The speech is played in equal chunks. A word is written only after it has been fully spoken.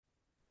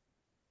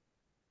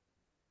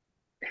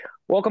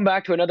Welcome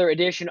back to another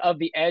edition of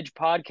the Edge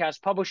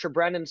podcast. Publisher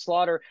Brenden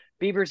Slaughter,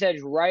 BeaversEdge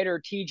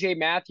writer TJ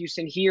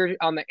Mathewson here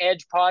on the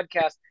Edge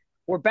podcast.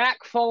 We're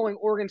back following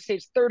Oregon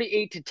State's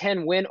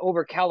 38-10 win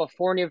over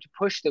California to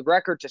push the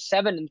record to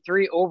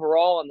 7-3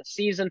 overall on the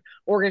season.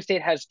 Oregon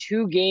State has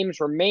 2 games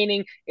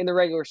remaining in the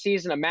regular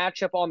season, a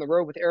matchup on the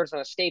road with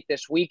Arizona State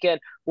this weekend.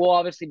 We'll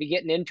obviously be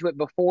getting into it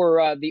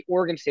before the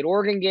Oregon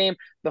State-Oregon game.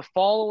 The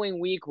following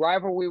week,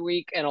 rivalry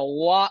week, and a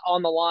lot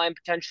on the line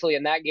potentially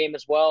in that game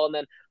as well. And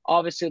then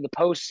obviously the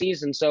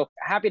postseason. So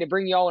happy to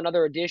bring you all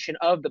another edition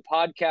of the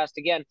podcast.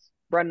 Again,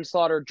 Brenden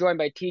Slaughter joined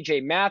by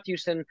TJ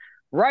Mathewson,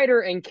 writer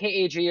and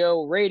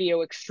KAGO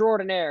radio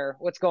extraordinaire.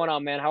 What's going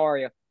on, man? How are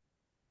you?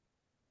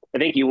 I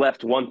think you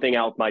left one thing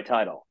out with my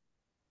title.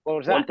 What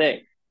was that? One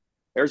thing.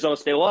 Arizona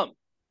State alum.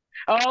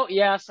 Oh,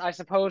 yes. I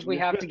suppose we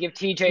have to give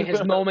TJ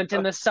his moment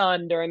in the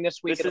sun during this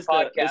week of the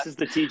podcast. This is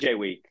the TJ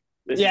week.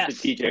 This Yes.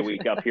 is the TJ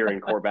week up here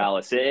in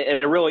Corvallis.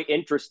 And really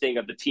interesting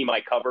of the team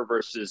I cover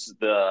versus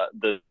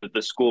the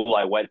school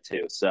I went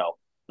to. So,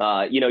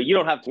 you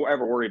don't have to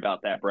ever worry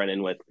about that,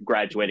 Brenden, with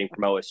graduating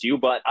from OSU,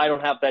 but I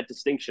don't have that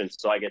distinction.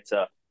 So I get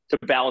to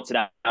balance it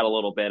out a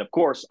little bit. Of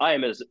course, I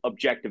am as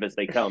objective as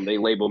they come. They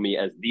label me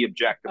as the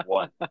objective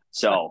one.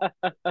 So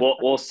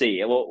we'll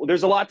see. Well,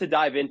 there's a lot to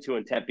dive into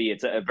in Tempe.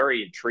 It's a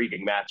very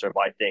intriguing matchup,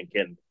 I think,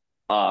 and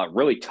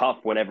really tough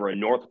whenever a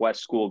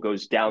Northwest school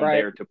goes down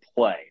there to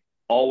play.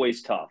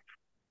 Always tough.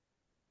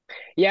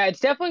 Yeah, it's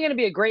definitely going to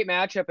be a great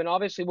matchup, and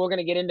obviously we're going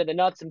to get into the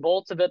nuts and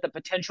bolts of it, the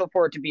potential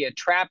for it to be a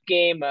trap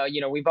game.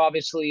 We've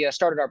obviously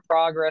started our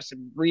progress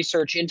and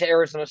research into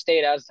Arizona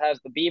State, as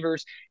has the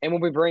Beavers, and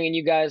we'll be bringing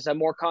you guys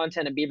more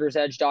content at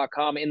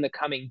BeaversEdge.com in the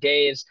coming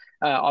days.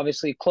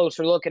 Obviously,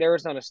 closer look at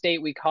Arizona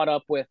State. We caught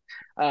up with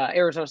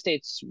Arizona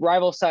State's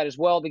rival side as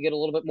well to get a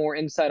little bit more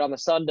insight on the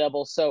Sun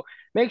Devils. So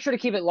make sure to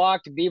keep it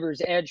locked to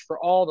Beavers Edge for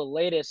all the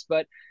latest.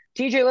 But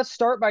TJ, let's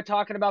start by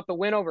talking about the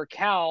win over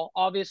Cal.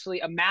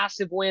 Obviously, a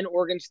massive win.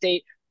 Oregon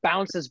State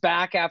bounces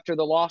back after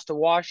the loss to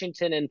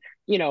Washington, and,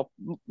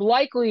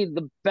 likely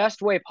the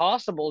best way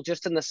possible,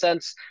 just in the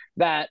sense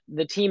that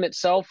the team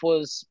itself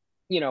was,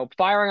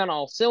 firing on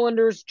all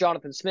cylinders.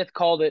 Jonathan Smith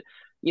called it,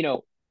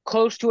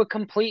 close to a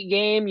complete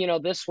game.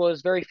 This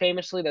was very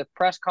famously the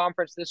press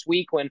conference this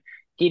week when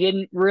he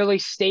didn't really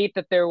state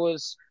that there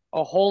was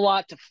a whole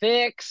lot to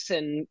fix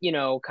and,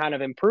 kind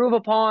of improve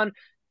upon.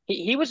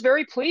 He was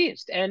very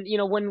pleased. And,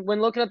 when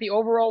looking at the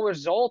overall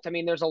result, I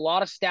mean, there's a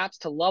lot of stats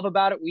to love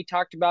about it. We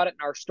talked about it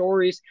in our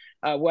stories,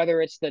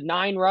 whether it's the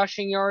 9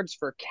 rushing yards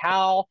for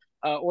Cal,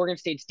 Oregon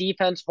State's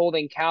defense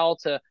holding Cal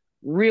to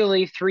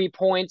really 3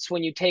 points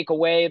when you take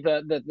away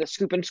the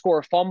scoop and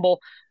score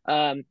fumble.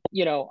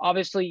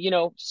 Obviously,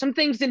 some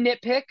things to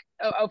nitpick,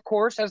 of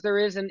course, as there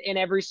is in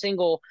every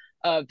single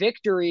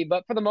victory.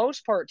 But for the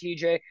most part,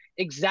 TJ,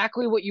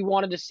 exactly what you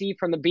wanted to see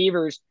from the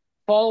Beavers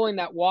following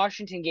that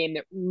Washington game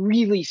that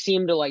really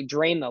seemed to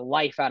drain the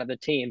life out of the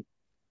team.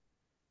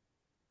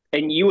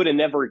 And you would have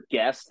never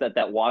guessed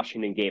that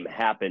Washington game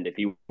happened if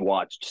you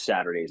watched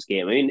Saturday's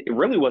game. I mean, it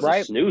really was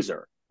a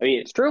snoozer. I mean,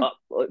 it's true.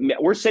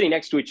 We're sitting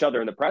next to each other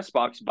in the press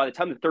box. By the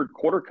time the third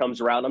quarter comes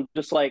around, I'm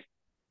just like,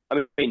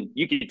 I mean,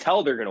 you can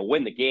tell they're going to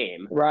win the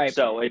game. Right.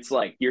 So it's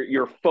like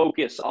your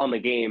focus on the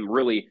game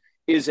really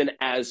isn't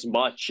as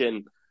much.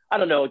 And I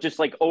don't know, just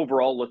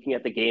overall looking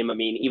at the game, I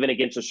mean, even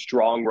against a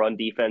strong run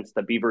defense,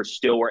 the Beavers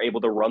still were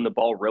able to run the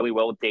ball really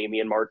well with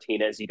Damian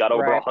Martinez. He got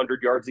over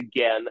 100 yards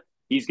again.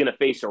 He's going to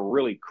face a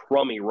really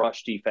crummy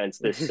rush defense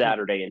this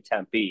Saturday in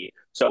Tempe.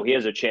 So he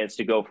has a chance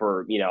to go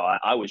for,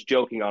 I was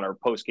joking on our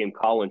post-game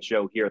Collins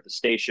show here at the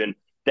station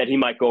that he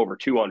might go over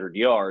 200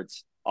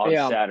 yards on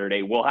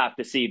Saturday. We'll have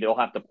to see. They'll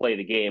have to play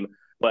the game.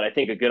 But I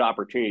think a good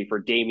opportunity for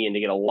Damian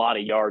to get a lot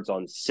of yards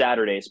on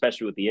Saturday,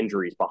 especially with the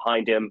injuries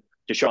behind him.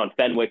 Deshaun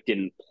Fenwick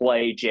didn't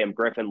play. Jam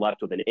Griffin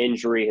left with an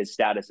injury. His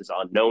status is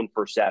unknown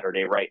for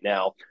Saturday right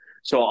now.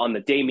 So on the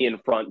Damian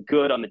front,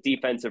 good. On the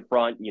defensive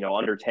front,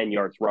 under 10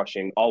 yards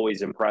rushing,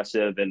 always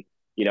impressive. And,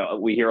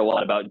 we hear a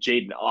lot about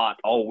Jaden Ott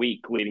all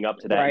week leading up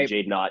to that. And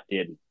Jaden Ott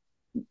did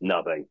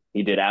nothing.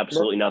 He did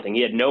absolutely nothing.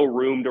 He had no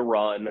room to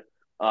run.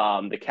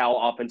 The Cal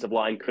offensive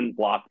line couldn't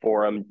block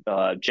for him.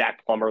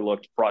 Jack Plummer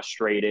looked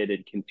frustrated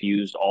and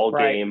confused all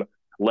game.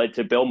 Led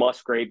to Bill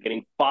Musgrave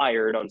getting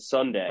fired on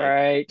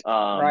Sunday.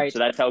 So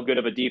that's how good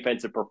of a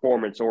defensive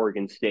performance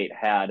Oregon State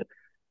had.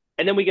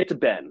 And then we get to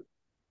Ben.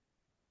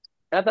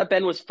 I thought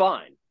Ben was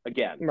fine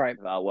again.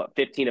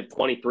 15 of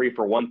 23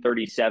 for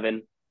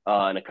 137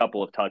 and a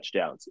couple of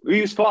touchdowns.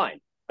 He was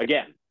fine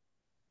again.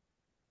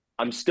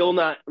 I'm still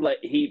not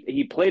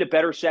he played a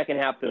better second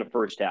half than the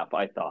first half,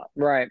 I thought.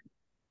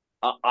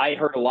 I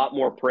heard a lot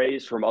more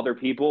praise from other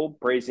people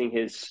praising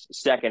his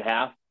second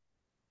half.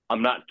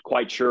 I'm not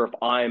quite sure if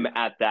I'm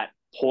at that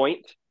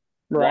point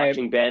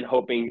watching Ben,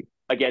 hoping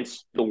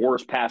against the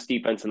worst pass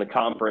defense in the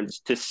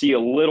conference to see a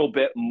little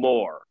bit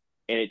more.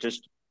 And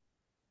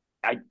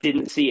I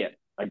didn't see it.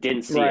 I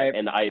didn't see it.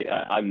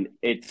 And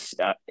it's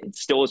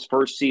still his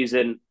first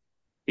season.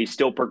 He's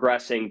still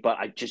progressing, but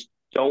I just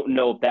don't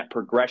know if that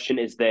progression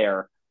is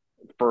there.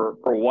 for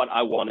what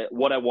I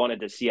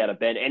wanted to see out of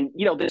Ben. And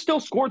they still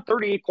scored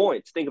 38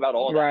 points. Think about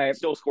all that. They Right.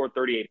 still scored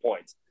 38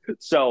 points.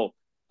 So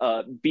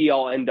be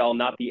all end all,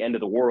 not the end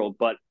of the world,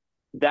 but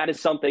that is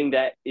something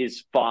that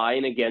is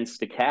fine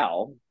against a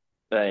Cal,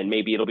 and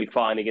maybe it'll be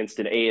fine against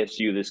an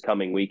ASU this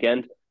coming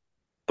weekend.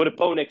 But if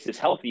Bo Nix is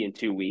healthy in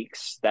 2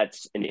 weeks,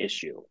 that's an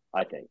issue,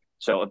 I think.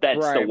 So if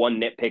that's the Right.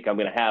 one nitpick I'm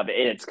going to have,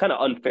 and it's kind of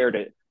unfair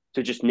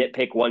to just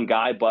nitpick one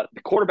guy, but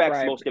the quarterback's the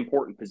Right. most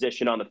important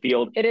position on the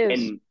field, It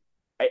is. and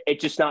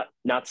it's just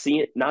not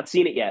seeing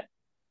it yet.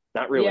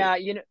 Not really.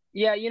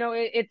 Yeah,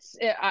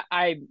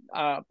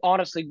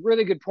 honestly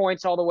really good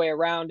points all the way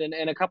around, and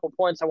a couple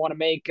points I want to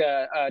make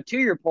to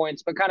your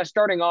points, but kind of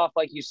starting off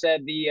like you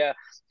said, the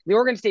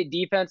Oregon State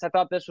defense, I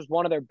thought this was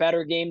one of their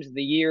better games of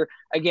the year.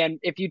 Again,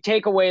 if you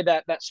take away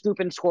that scoop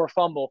and score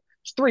fumble,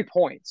 it's 3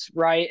 points,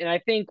 right? And I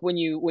think when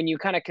you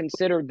kind of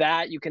consider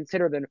that, you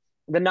consider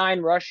the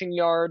 9 rushing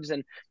yards,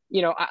 and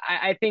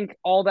I think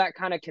all that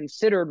kind of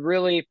considered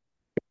really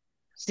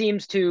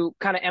seems to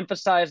kind of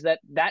emphasize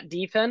that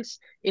defense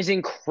is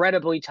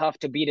incredibly tough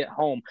to beat at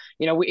home.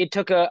 It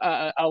took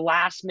a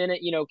last minute,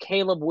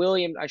 Caleb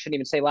Williams, I shouldn't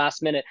even say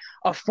last minute,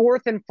 a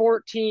 4th and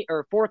 14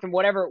 or 4th and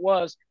whatever it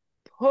was,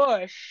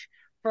 push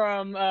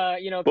from,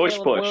 Bush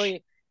Caleb push.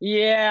 Williams.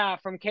 Yeah,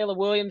 from Caleb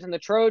Williams and the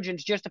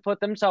Trojans, just to put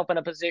themselves in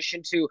a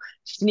position to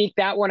sneak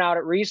that one out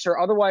at Reeser.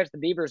 Otherwise, the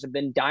Beavers have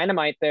been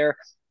dynamite there.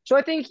 So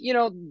I think,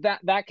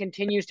 that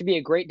continues to be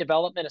a great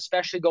development,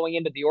 especially going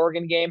into the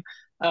Oregon game.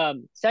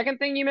 Second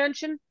thing you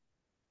mentioned,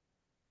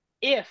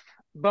 if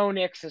Bo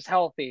Nix is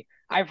healthy,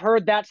 I've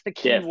heard that's the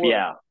key If word.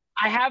 yeah,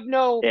 I have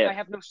no if I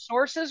have no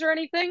sources or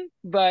anything,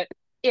 but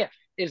if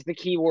is the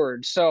key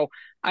word. So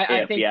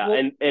I if think yeah,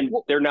 and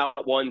we'll they're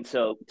not one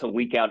to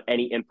leak out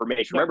any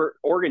information. no, Remember,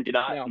 Oregon did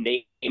not no.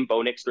 name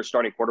Bo Nix their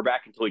starting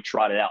quarterback until he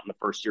trotted out in the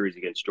first series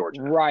against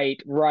Georgia. Right,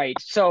 right.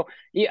 So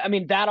yeah, I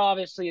mean that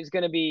obviously is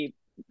going to be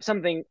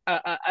something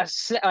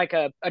like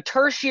a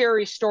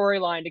tertiary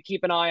storyline to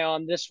keep an eye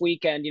on this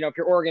weekend. If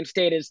your Oregon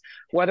State is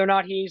whether or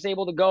not he's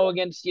able to go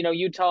against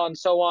Utah and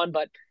so on.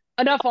 But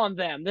enough on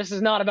them. This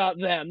is not about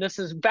them. This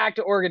is back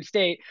to Oregon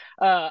State.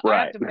 I have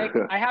Right. to make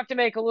I have to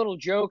make a little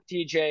joke,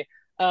 TJ.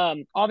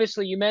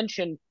 Obviously, you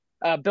mentioned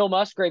Bill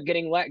Musgrave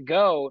getting let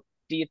go.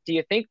 Do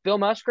you think Bill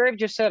Musgrave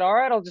just said, "All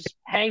right, I'll just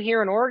hang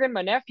here in Oregon.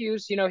 My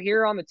nephew's,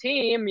 here on the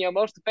team.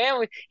 Most of the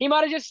family." He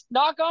might have just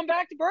not gone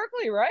back to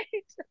Berkeley, right?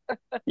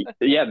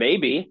 Yeah,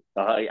 maybe.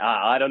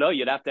 I don't know.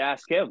 You'd have to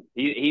ask him.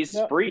 He's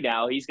No, free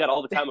now. He's got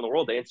all the time in the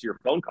world to answer your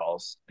phone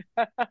calls.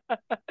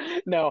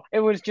 no,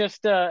 it was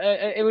just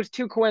it was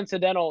too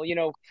coincidental,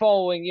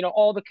 following,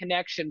 all the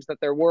connections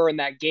that there were in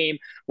that game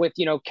with,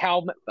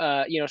 Cal,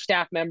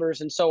 staff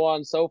members and so on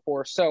and so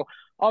forth. So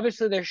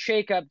obviously their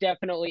shakeup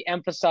definitely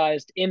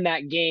emphasized in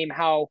that game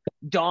how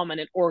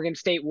dominant Oregon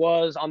State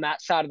was on that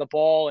side of the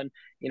ball, and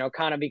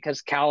kind of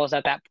because Cal is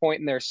at that point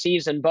in their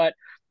season. But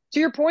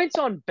to your points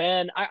on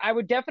Ben, I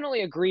would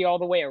definitely agree all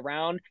the way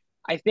around.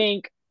 I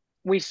think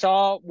we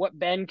saw what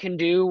Ben can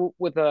do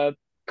with a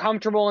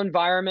comfortable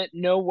environment,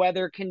 no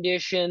weather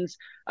conditions,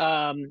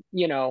 other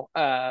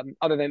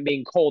than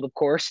being cold, of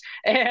course,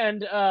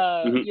 and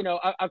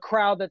Mm-hmm. a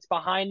crowd that's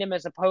behind him,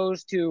 as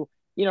opposed to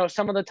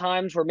some of the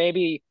times where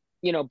maybe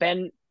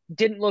Ben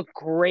didn't look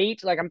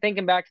great. Like I'm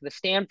thinking back to the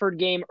Stanford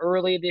game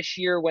early this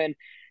year when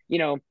you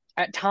know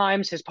at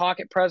times his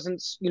pocket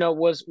presence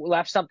was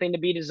left something to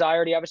be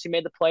desired. He obviously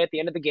made the play at the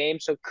end of the game,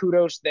 so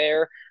kudos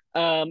there.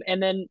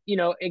 And then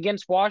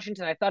against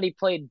Washington, I thought he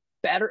played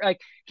better. Like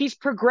he's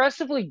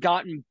progressively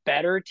gotten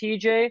better,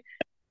 TJ.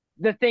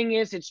 The thing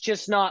is, it's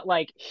just not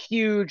like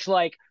huge,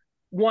 like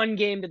one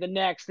game to the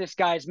next, this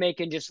guy's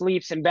making just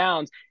leaps and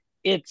bounds.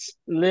 It's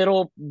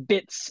little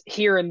bits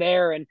here and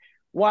there. And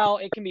while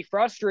it can be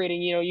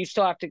frustrating, you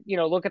still have to,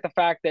 look at the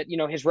fact that,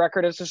 his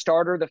record as a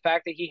starter, the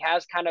fact that he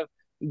has kind of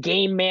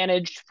game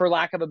managed, for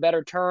lack of a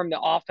better term,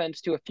 the offense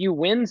to a few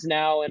wins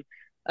now. And,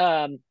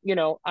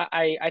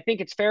 I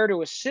think it's fair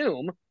to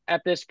assume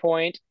at this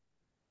point,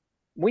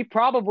 we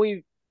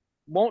probably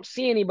won't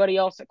see anybody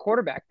else at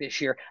quarterback this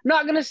year. I'm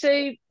not going to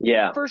say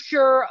Yeah. for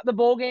sure the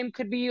bowl game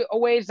could be a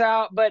ways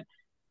out, but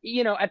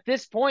at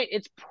this point,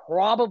 it's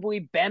probably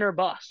Ben or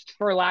bust,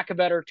 for lack of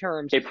better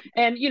terms. If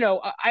And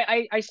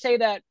I say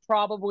that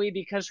probably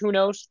because who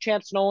knows,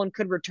 Chance Nolan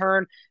could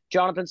return.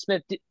 Jonathan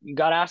Smith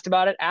got asked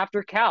about it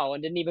after Cal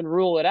and didn't even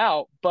rule it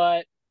out.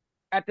 But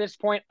at this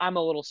point, I'm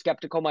a little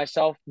skeptical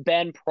myself.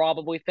 Ben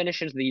probably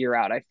finishes the year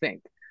out, I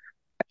think.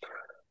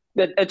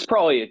 that's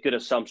probably a good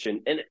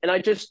assumption, and I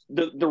just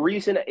the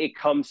reason it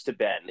comes to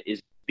Ben is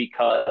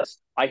because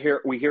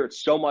we hear it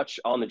so much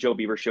on the Joe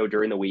Beaver show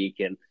during the week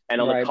and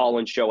on the Right.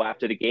 Collins show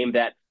after the game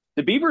that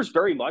the Beavers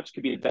very much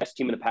could be the best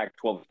team in the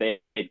Pac-12 if they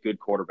had good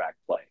quarterback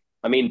play.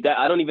 I mean,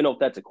 I don't even know if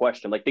that's a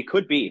question. Like they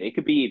could be,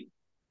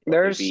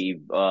 There's they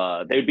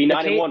would be the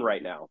 9-1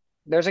 right now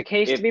there's a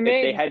case to be if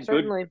they made, had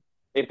good certainly.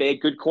 if they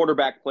had good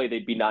quarterback play,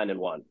 they'd be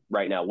 9-1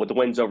 right now with the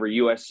wins over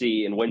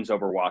USC and wins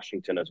over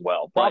Washington as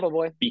well. But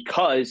Probably.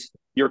 because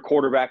your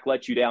quarterback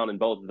let you down in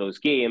both of those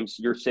games,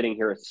 you're sitting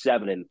here at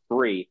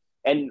 7-3.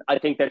 And I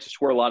think that's just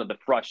where a lot of the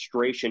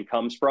frustration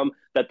comes from,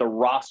 that the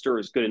roster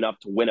is good enough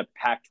to win a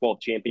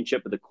Pac-12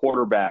 championship, but the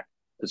quarterback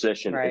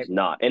position Right. is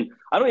not. And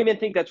I don't even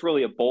think that's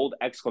really a bold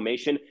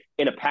exclamation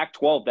in a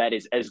Pac-12 that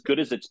is as good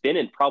as it's been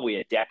in probably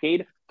a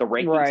decade. The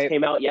rankings Right.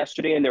 came out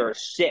yesterday, and there are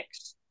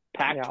 6 Yeah.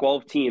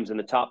 Pac-12 teams in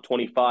the top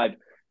 25.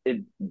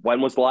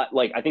 When was the last,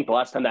 like, I think the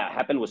last time that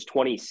happened was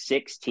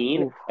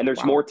 2016, Oof, and there's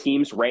wow. more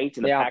teams ranked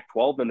in the Yeah.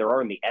 Pac-12 than there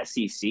are in the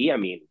SEC. I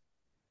mean,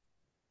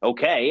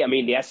 okay. I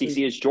mean, the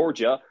SEC is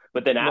Georgia,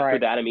 but then after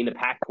Right. that, I mean, the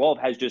Pac-12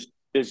 has just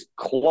this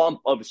clump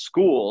of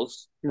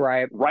schools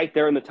Right. right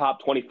there in the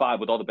top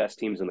 25 with all the best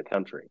teams in the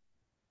country.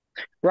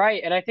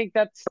 Right. And I think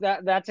that's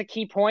a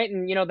key point.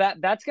 And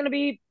that's gonna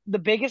be the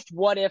biggest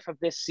what if of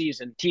this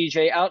season,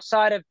 TJ,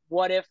 outside of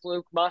what if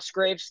Luke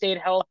Musgrave stayed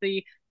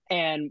healthy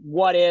and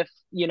what if,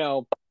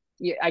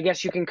 I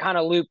guess you can kind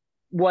of loop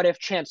what if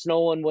Chance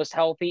Nolan was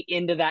healthy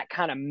into that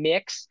kind of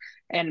mix.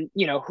 And,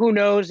 who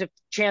knows if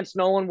Chance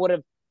Nolan would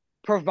have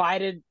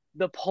provided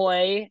the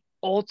play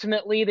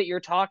ultimately that you're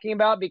talking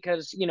about,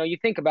 because, you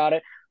think about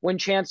it, when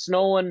Chance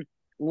Nolan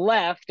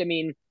left, I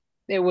mean,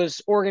 it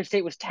was Oregon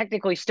State was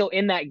technically still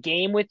in that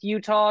game with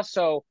Utah.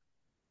 So,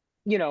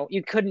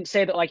 you couldn't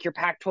say that like your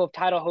Pac-12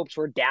 title hopes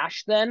were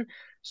dashed then.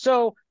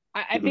 So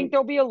I think Mm-hmm.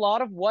 there'll be a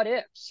lot of what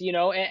ifs, and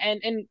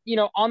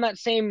on that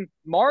same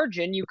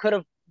margin, you could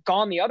have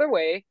gone the other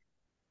way,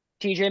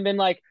 TJ, and been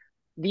like,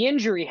 the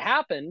injury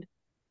happened.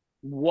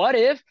 What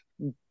if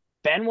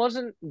Ben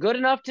wasn't good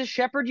enough to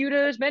shepherd you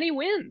to as many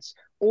wins,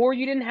 or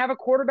you didn't have a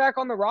quarterback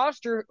on the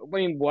roster? I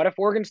mean, what if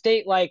Oregon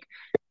State, like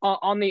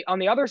on the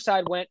other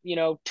side, went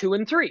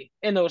 2-3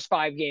 in those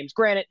 5 games?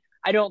 Granted,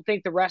 I don't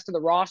think the rest of the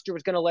roster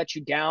was going to let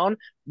you down,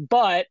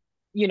 but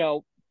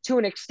to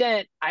an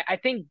extent, I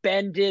think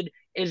Ben did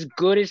as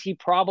good as he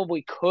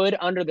probably could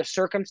under the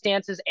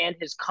circumstances and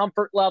his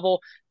comfort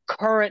level,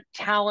 current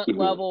talent Mm-hmm.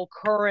 level,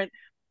 current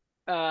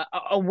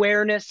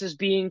awareness as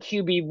being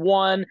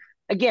QB1.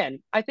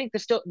 Again, I think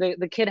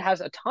the kid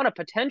has a ton of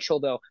potential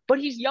though, but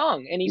he's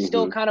young and he's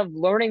still Mm-hmm. kind of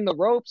learning the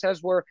ropes,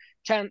 as where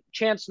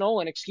Chance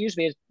Nolan, excuse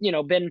me, has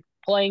been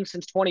playing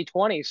since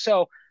 2020.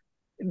 So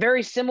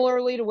very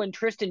similarly to when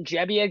Tristan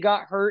Gebbia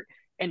got hurt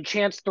and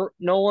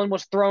Nolan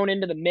was thrown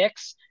into the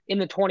mix in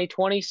the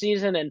 2020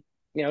 season, and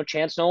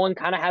Chance Nolan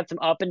kind of had some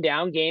up and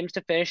down games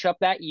to finish up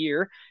that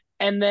year,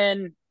 and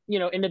then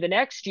into the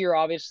next year,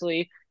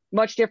 obviously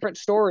much different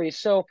stories.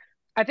 So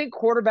I think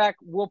quarterback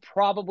will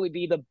probably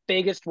be the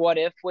biggest what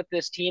if with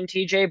this team,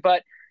 TJ.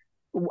 But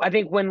I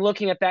think when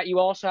looking at that, you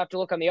also have to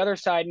look on the other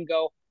side and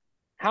go,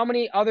 how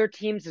many other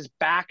teams as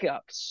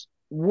backups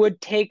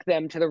would take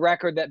them to the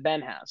record that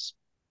Ben has?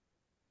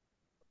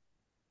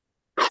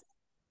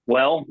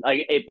 Well,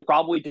 it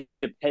probably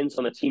depends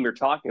on the team you're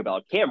talking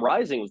about. Cam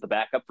Rising was the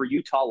backup for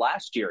Utah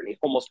last year, and he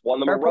almost won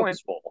them a Fair point.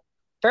 Rose Bowl.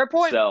 Fair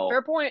point. So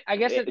Fair point. I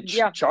guess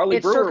yeah, Charlie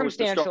it's Brewer was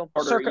the circumstantial.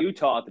 starter at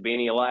Utah at the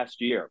beginning of last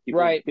year.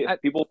 Right.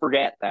 People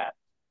forget that.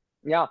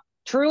 Yeah.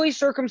 Truly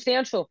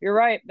circumstantial. You're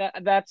right.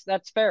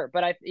 That's fair.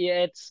 But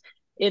it's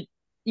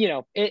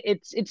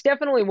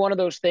definitely one of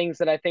those things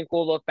that I think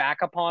we'll look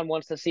back upon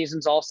once the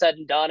season's all said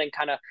and done and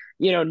kind of,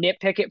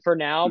 nitpick it for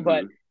now.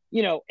 But,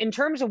 Mm-hmm. in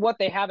terms of what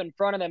they have in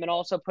front of them and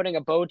also putting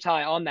a bow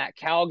tie on that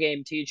Cal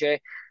game, TJ,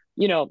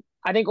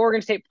 I think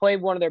Oregon State played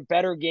one of their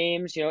better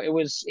games. It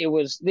was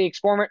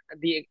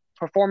the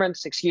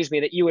performance, excuse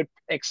me, that you would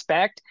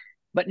expect.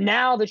 But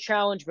now the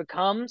challenge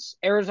becomes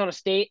Arizona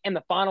State and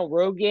the final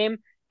road game.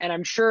 And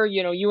I'm sure,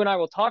 you and I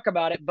will talk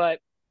about it, but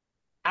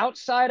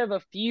outside of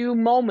a few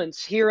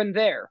moments here and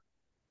there,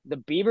 the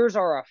Beavers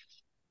are a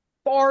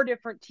far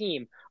different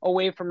team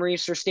away from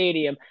Reser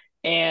Stadium.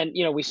 And,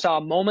 we saw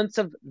moments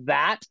of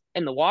that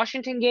in the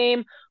Washington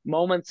game,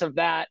 moments of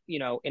that,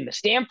 in the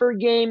Stanford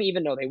game,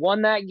 even though they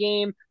won that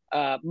game,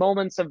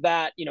 moments of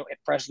that, at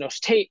Fresno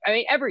State. I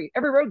mean, every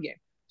road game.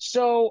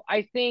 So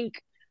I think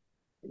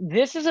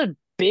this is a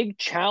big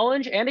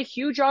challenge and a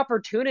huge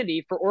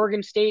opportunity for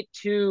Oregon State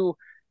to,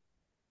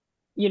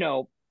 you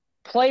know,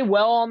 play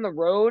well on the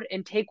road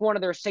and take one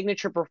of their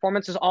signature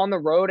performances on the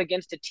road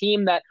against a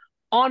team that,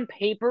 on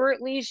paper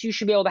at least, you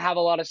should be able to have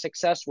a lot of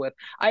success with.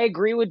 I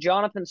agree with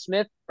Jonathan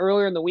Smith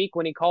earlier in the week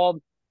when he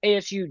called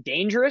ASU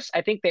dangerous.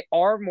 I think they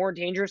are more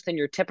dangerous than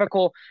your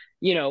typical,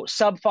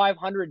 sub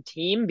 500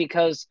 team,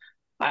 because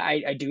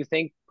I do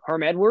think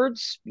Herm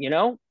Edwards,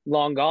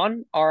 long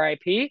gone,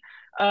 RIP,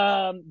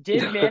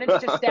 did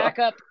manage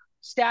to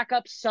stack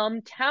up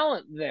some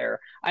talent there.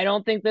 I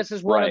don't think this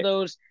is one of Right.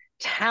 those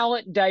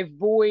talent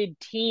devoid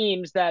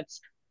teams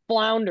that's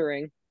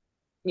floundering.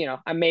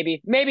 I'm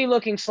maybe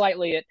looking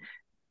slightly at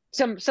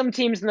some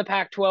teams in the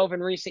Pac-12 in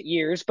recent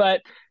years,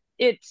 but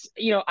it's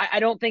I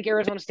don't think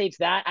Arizona State's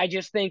that. I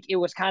just think it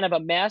was kind of a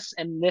mess,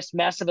 and this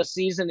mess of a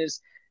season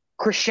is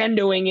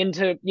crescendoing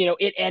into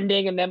it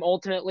ending and them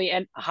ultimately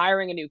and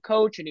hiring a new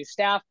coach, a new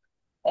staff,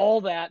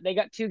 all that. They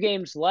got 2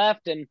 games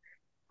left, and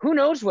who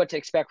knows what to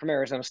expect from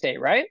Arizona State,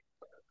 right?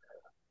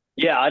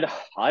 Yeah,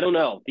 I don't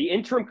know. The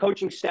interim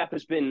coaching staff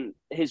has been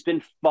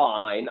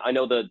fine. I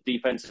know the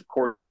defensive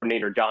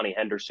coordinator Johnny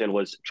Henderson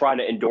was trying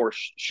to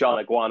endorse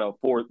Sean Aguano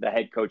for the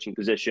head coaching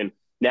position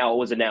Now it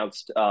was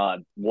announced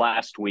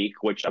last week,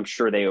 which I'm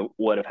sure they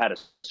would have had a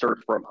search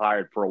firm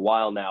hired for a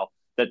while now,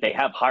 that they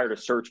have hired a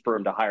search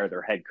firm to hire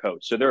their head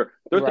coach. So they're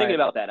thinking Right.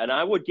 about that. And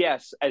I would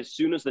guess as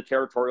soon as the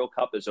Territorial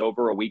Cup is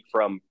over a week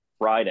from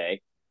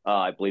Friday,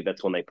 I believe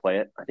that's when they play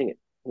it. I think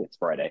it's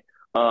Friday.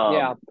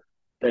 Yeah.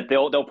 That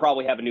they'll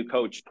probably have a new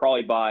coach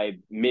probably by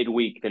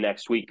midweek the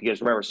next week, because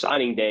remember,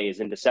 signing day is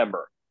in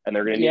December, and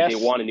they Yes.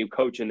 want a new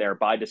coach in there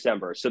by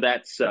December. So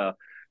that's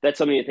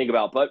something to think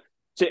about. But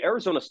to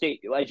Arizona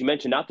State, as you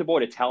mentioned, not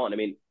devoid of talent. I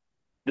mean,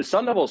 the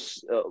Sun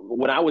Devils,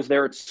 when I was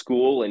there at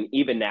school, and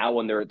even now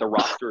when the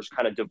roster is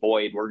kind of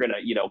devoid, we're gonna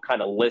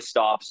kind of list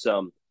off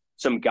some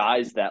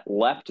guys that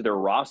left their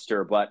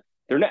roster, but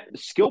they're not,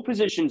 skill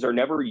positions are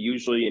never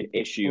usually an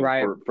issue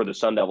Right. for the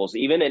Sun Devils.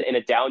 Even in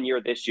a down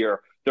year this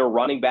year, their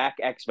running back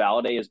X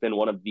Valade has been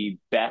one of the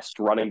best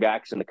running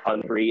backs in the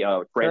country.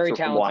 Very Transfer from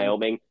talented.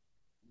 Wyoming.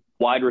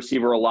 Wide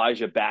receiver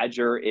Elijah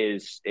Badger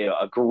is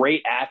a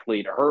great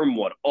athlete. Herm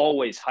would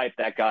always hype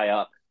that guy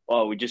up.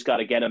 Oh, we just got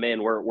to get him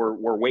in. We're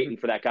waiting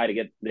for that guy to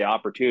get the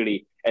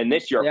opportunity. And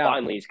this year, Yeah.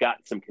 finally, he's got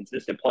some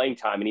consistent playing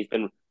time, and he's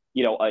been,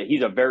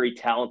 he's a very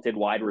talented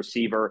wide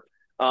receiver.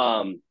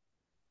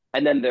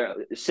 And then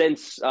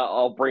since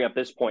I'll bring up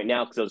this point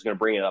now because I was going to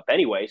bring it up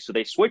anyway. So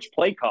they switched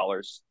play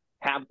callers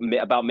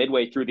about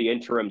midway through the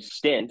interim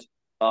stint.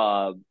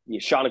 Sean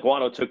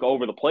Aguano took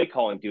over the play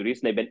calling duties,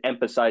 and they've been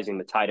emphasizing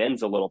the tight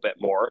ends a little bit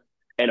more.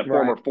 And a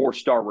former Right.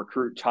 4-star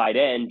recruit tight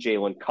end,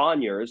 Jalen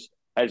Conyers,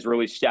 has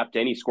really stepped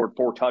in. He scored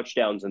 4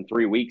 touchdowns in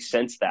 3 weeks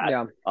since that.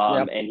 Yeah.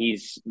 Yep. And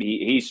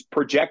he's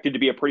projected to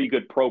be a pretty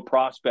good pro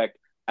prospect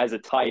as a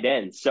tight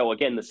end. So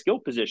again, the skill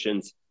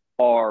positions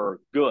are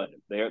good.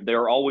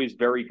 They're always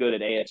very good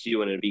at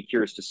ASU, and I'd be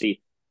curious to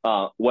see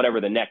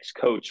whatever the next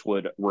coach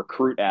would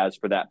recruit as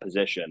for that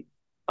position.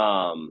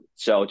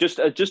 So just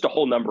a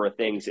whole number of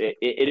things. It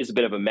is a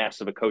bit of a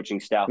mess of a coaching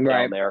staff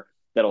Right. down there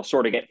that'll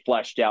sort of get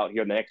fleshed out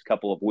here in the next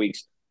couple of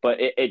weeks. But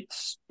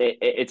it's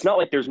not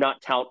like there's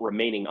not talent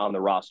remaining on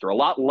the roster. A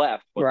lot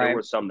left, but Right. there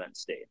was some that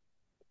stayed.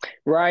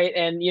 Right.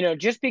 And,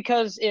 just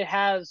because it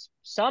has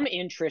some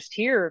interest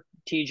here,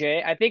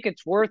 TJ, I think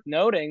it's worth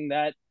noting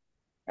that,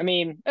 I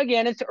mean,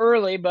 again, it's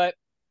early, but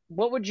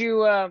what would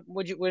you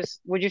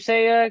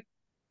say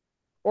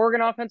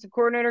Oregon offensive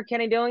coordinator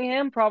Kenny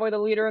Dillingham, probably the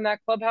leader in that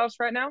clubhouse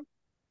right now?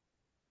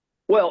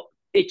 Well,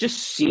 it just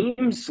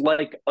seems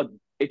like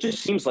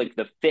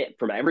the fit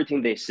from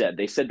everything they said.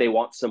 They said they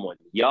want someone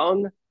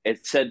young.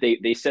 It said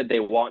they said they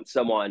want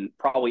someone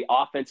probably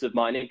offensive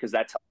minded, because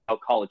that's how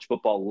college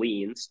football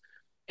leans.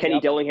 Kenny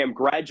Yep. Dillingham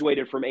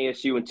graduated from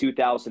ASU in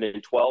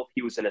 2012.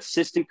 He was an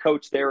assistant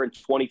coach there in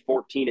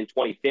 2014 and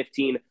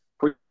 2015.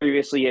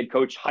 Previously, he had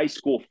coached high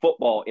school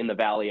football in the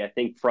Valley, I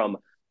think from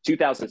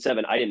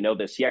 2007. I didn't know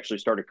this. He actually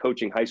started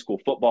coaching high school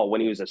football when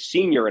he was a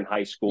senior in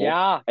high school,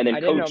 Yeah. and then I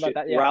didn't know coached about it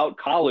that. Yeah. throughout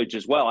college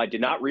as well. I did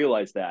not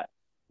realize that.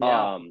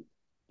 Yeah.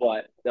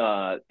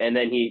 And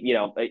then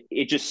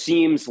it just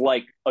seems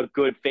like a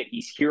good fit.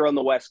 He's here on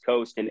the West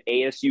Coast, an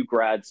ASU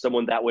grad,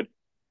 someone that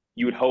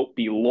you would hope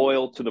be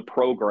loyal to the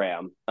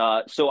program.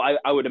 So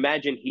I would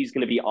imagine he's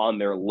going to be on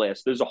their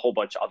list. There's a whole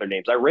bunch of other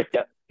names. I wrote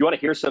down. You want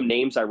to hear some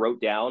names I wrote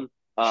down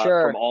from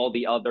Sure. all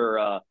the other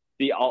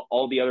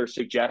all the other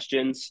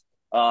suggestions?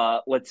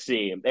 Let's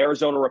see.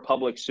 Arizona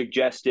Republic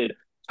suggested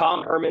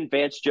Tom Herman,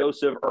 Vance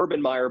Joseph,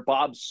 Urban Meyer,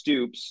 Bob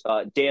Stoops,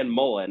 Dan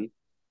Mullen.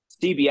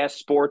 CBS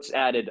Sports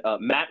added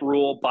Matt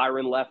Rule,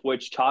 Byron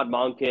Leftwich, Todd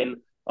Monken,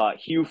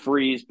 Hugh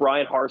Freeze,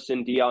 Brian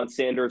Harson, Deion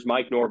Sanders,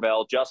 Mike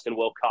Norvell, Justin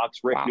Wilcox,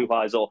 Rick Wow.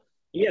 Neuheisel.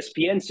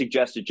 ESPN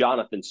suggested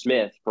Jonathan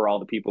Smith for all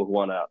the people who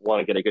want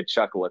to get a good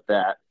chuckle at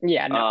that.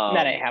 Yeah. No,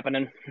 that ain't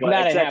happening. That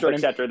Et ain't cetera, et happening.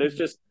 cetera.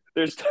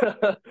 There's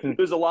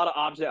there's a lot of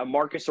options.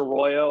 Marcus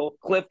Arroyo,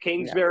 Cliff Yeah.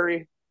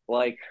 Kingsbury,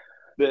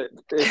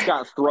 this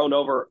got thrown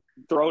around.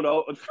 Hey, a lot.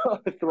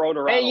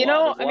 There's a I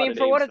lot mean, of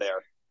names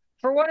there.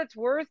 for what it's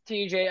worth,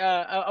 TJ,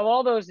 of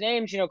all those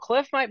names,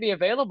 Cliff might be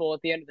available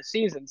at the end of the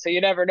season, so you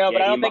never know. Yeah,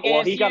 But I don't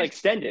think he got ASU's.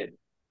 extended.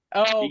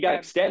 Oh, He got okay.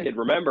 extended.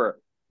 Remember,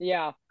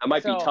 Yeah. that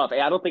might be So tough.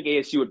 I don't think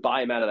ASU would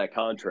buy him out of that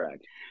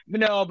contract.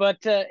 no,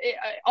 but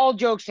all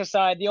jokes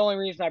aside, the only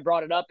reason I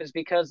brought it up is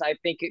because I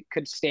think it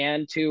could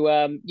stand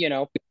to,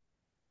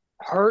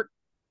 hurt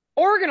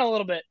Oregon a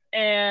little bit,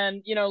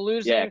 and Yeah,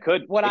 losing it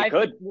could. what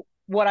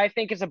I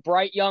think is a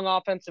bright young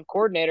offensive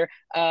coordinator.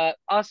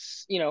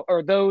 Us,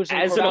 or those in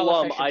As an Corvallis,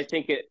 alum, I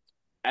think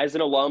as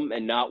an alum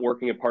and not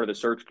working a part of the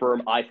search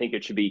firm, I think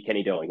it should be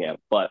Kenny Dillingham.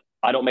 But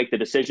I don't make the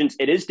decisions.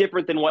 It is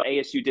different than what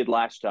ASU did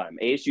last time.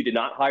 ASU did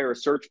not hire a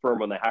search firm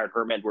when they hired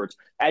Herm Edwards,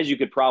 as you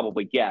could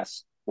probably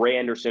guess. Ray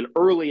Anderson,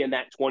 early in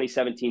that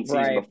 2017 season,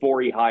 right?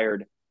 before he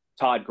hired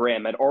Todd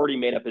Graham, had already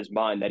made up his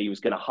mind that he was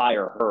going to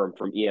hire Herm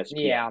from ESPN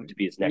Yeah, to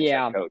be his next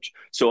yeah. head coach.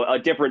 So a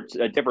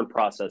different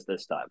process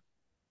this time.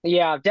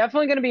 Yeah,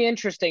 definitely going to be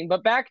interesting.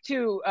 But back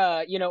to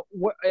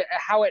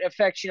how it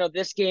affects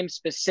this game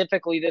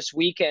specifically this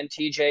weekend,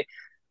 TJ.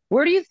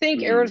 Where do you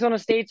think Arizona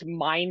State's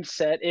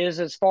mindset is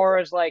as far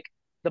as like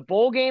the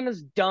bowl game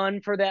is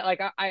done for that?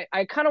 Like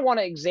I kind of want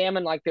to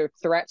examine like their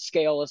threat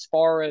scale as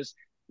far as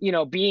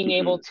being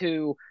able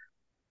to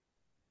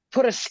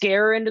put a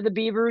scare into the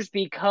Beavers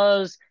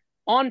because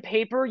on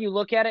paper, you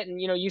look at it and,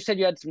 you said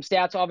you had some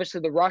stats.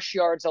 Obviously, the rush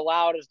yards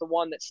allowed is the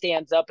one that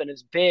stands up and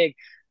is big.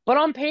 But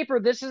on paper,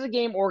 this is a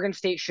game Oregon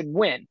State should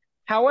win.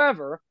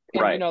 However,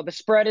 and, Right. the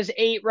spread is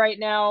 8 right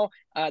now.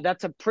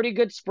 That's a pretty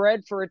good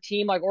spread for a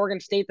team like Oregon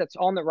State that's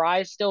on the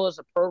rise still as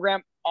a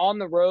program on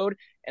the road.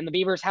 And the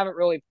Beavers haven't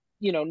really,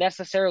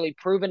 necessarily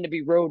proven to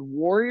be road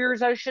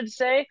warriors, I should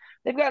say.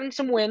 They've gotten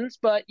some wins,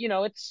 but,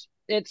 it's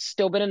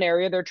still been an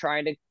area they're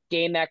trying to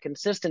gain that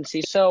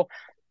consistency. So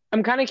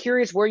I'm kind of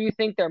curious where you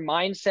think their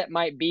mindset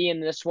might be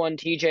in this one,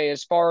 TJ,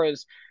 as far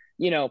as,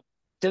 do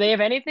they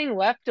have anything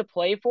left to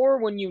play for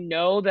when you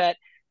know that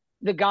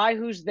the guy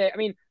who's there? I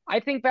mean, I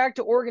think back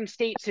to Oregon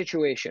State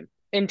situation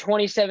in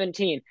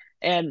 2017,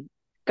 and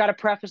got to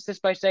preface this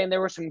by saying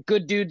there were some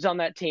good dudes on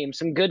that team,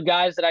 some good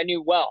guys that I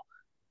knew well.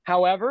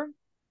 However,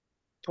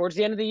 towards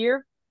the end of the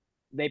year,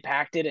 they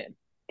packed it in,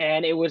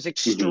 and it was Mm-hmm.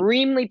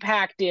 extremely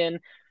packed in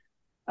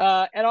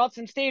at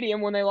Autzen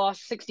Stadium when they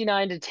lost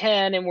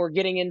 69-10 and were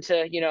getting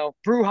into,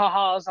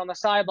 brouhahas on the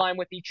sideline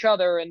with each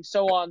other and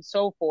so on and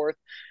so forth.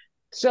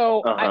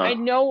 So I Uh-huh.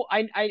 know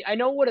I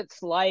know what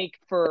it's like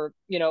for,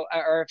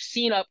 or I've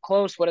seen up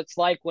close what it's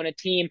like when a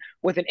team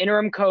with an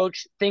interim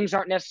coach, things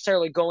aren't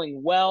necessarily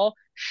going well,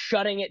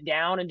 shutting it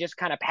down and just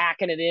kind of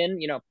packing it in,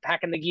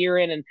 packing the gear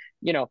in and,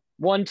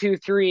 1, 2,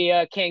 3,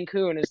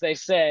 Cancun, as they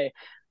say.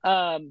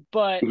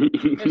 But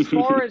as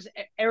far as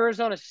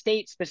Arizona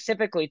State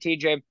specifically,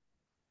 TJ,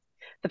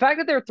 the fact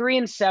that they're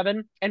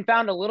 3-7 and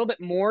found a little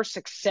bit more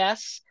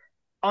success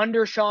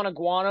under Sean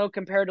Aguano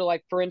compared to,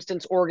 like, for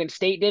instance, Oregon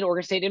State did.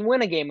 Oregon State didn't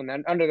win a game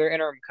under their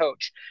interim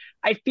coach.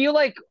 I feel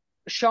like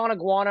Sean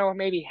Aguano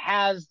maybe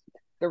has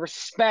the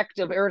respect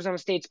of Arizona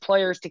State's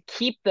players to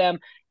keep them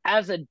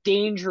as a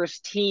dangerous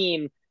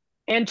team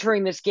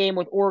entering this game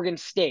with Oregon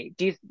State.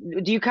 Do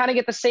you kind of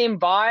get the same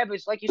vibe?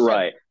 It's like you said,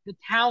 Right. the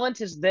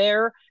talent is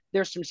there.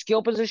 There's some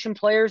skill position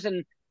players,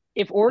 and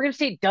if Oregon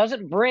State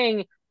doesn't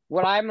bring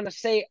what I'm going to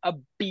say a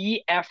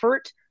B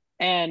effort,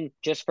 and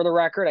just for the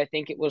record, I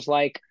think it was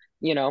like,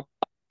 you know,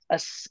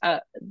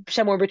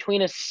 somewhere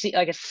between a C,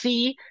 like a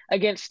C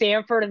against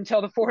Stanford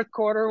until the fourth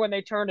quarter when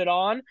they turned it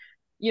on.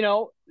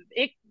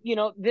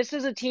 This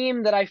is a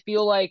team that I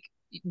feel like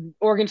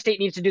Oregon State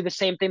needs to do the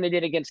same thing they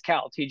did against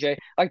Cal, TJ.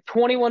 Like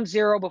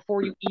 21-0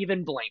 before you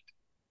even blink.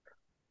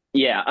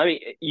 Yeah, I mean,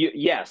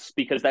 yes,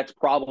 because that's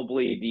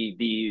probably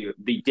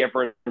the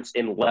difference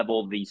in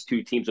level these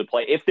two teams would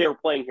play if they were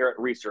playing here at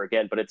Reeser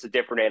again. But it's a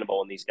different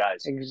animal when these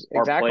guys are playing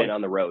Exactly. on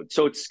the road.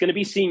 So it's going to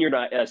be senior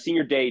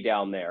day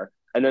down there,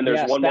 and then there's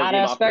Yes, one more that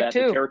game after aspect that,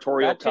 the too.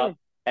 Territorial That Cup. too.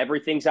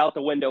 Everything's out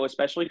the window,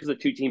 especially because the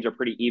two teams are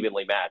pretty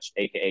evenly matched,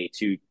 aka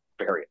two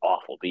very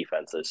awful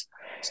defenses.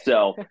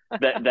 So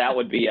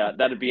that'd be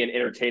an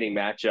entertaining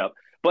matchup.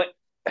 But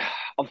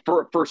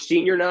for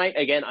senior night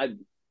again, I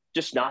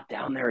just not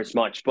down there as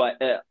much,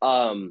 but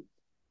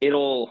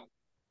it'll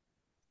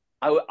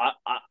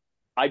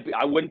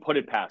I wouldn't put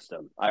it past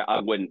them. I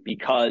wouldn't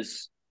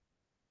because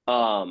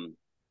um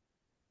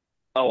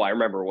oh, I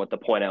remember what the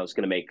point I was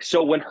going to make.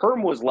 So when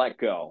Herm was let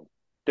go,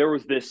 there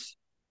was this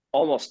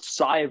almost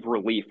sigh of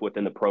relief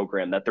within the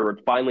program that there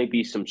would finally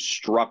be some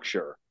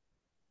structure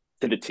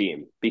to the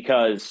team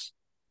because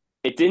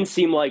it didn't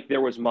seem like there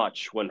was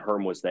much when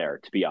Herm was there,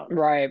 to be honest.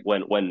 Right.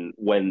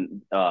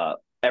 When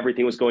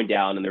everything was going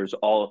down and there's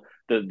all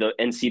the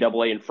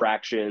NCAA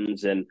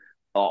infractions and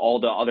all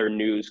the other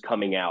news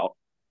coming out,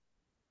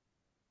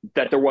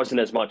 that there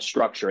wasn't as much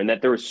structure and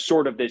that there was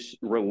sort of this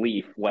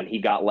relief when he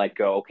got let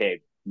go.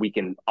 Okay, we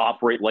can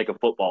operate like a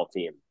football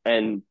team.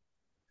 And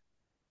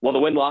while the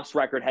win-loss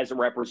record hasn't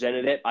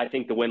represented it, I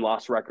think the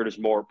win-loss record is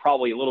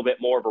probably a little bit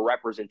more of a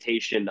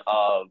representation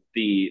of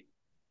the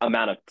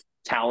amount of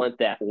talent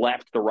that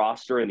left the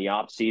roster in the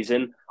off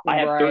season. I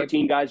had Right.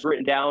 13 guys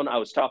written down. I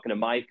was talking to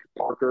Mike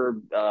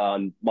Parker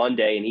on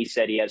Monday, and he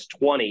said he has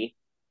 20.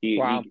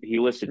 Wow. He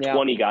listed Yeah.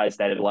 20 guys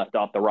that had left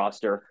off the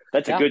roster.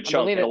 That's a Yeah. good I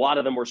chunk, believe and a it. lot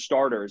of them were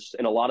starters,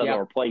 and a lot of them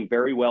Yep. are playing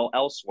very well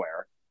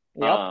elsewhere.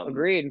 Yep. Um,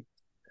 Agreed.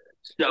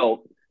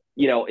 so,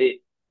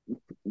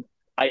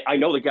 I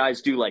know the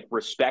guys do like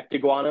respect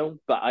Iguano,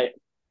 but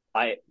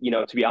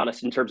to be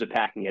honest, in terms of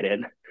packing it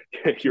in,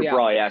 you're Yeah.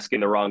 probably asking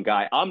the wrong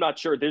guy. I'm not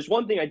sure. There's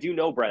one thing I do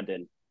know,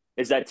 Brenden,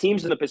 is that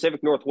teams in the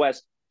Pacific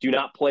Northwest do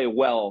not play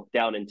well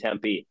down in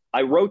Tempe.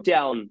 I wrote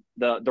down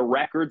the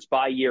records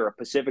by year of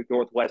Pacific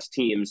Northwest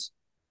teams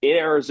in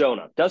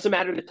Arizona. Doesn't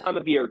matter the time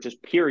of year,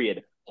 just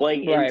period,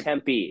 playing in Right.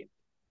 Tempe.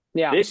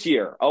 Yeah. This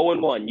year,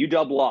 0-1,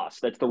 UW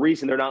lost. That's the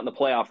reason they're not in the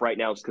playoff right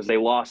now, is because they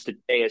lost to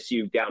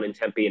ASU down in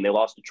Tempe and they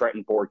lost to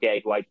Trenton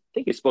Bourget, who I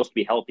think is supposed to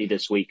be healthy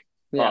this week,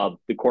 Yeah.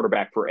 the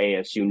quarterback for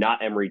ASU,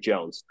 not Emory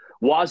Jones.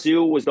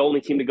 Wazoo was the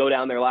only team to go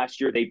down there last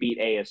year. They beat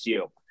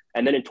ASU.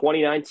 And then in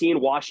 2019,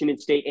 Washington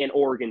State and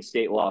Oregon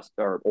State lost,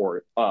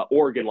 or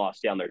Oregon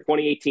lost down there.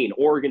 2018,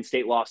 Oregon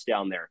State lost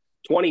down there.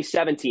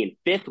 2017,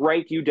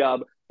 fifth-ranked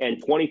UW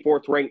and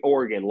 24th ranked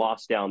Oregon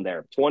lost down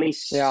there. Yeah.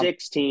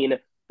 2016,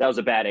 that was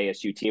a bad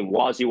ASU team.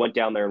 Wazoo went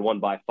down there and won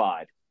by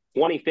 5.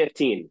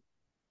 2015,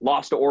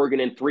 lost to Oregon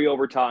in 3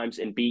 overtimes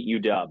and beat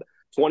UW.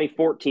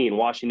 2014,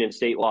 Washington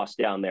State lost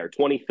down there.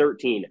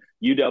 2013,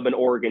 UW and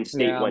Oregon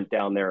State went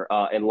down there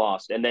and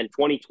lost. And then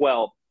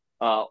 2012,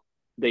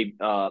 they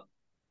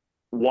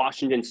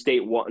Washington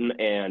State won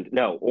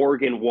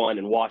Oregon won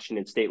and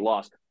Washington State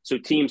lost. So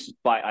teams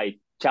I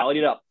tallied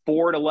it up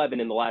 4-11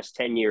 in the last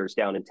 10 years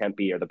down in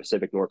Tempe are the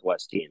Pacific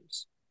Northwest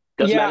teams.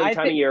 Doesn't matter the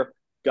time of year.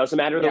 Doesn't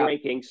matter the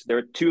rankings. There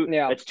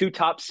are two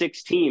top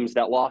 6 teams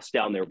that lost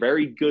down there.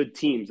 Very good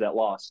teams that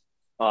lost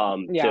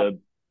to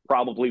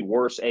probably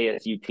worse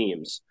ASU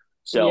teams.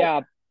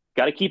 So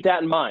got to keep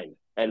that in mind,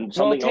 and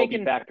something I'll be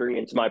factoring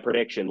into my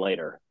prediction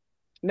later.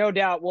 No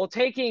doubt. Well,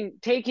 taking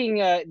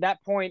that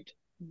point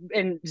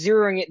and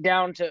zeroing it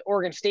down to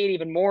Oregon State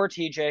even more,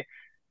 TJ,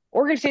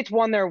 Oregon State's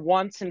won there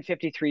once in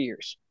 53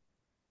 years.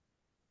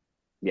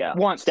 Yeah.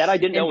 Once. That I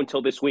didn't know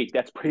until this week.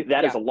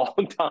 That is a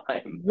long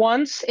time.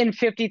 Once in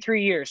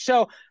 53 years.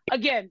 So,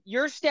 again,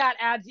 your stat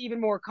adds even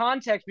more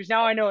context because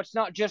now I know it's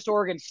not just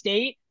Oregon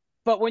State.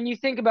 But when you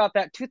think about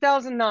that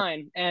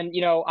 2009, and,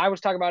 I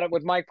was talking about it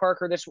with Mike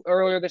Parker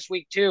earlier this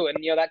week too, and,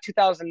 that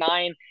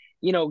 2009,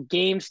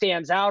 game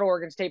stands out.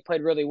 Oregon State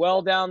played really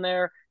well down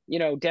there.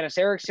 Dennis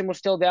Erickson was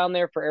still down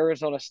there for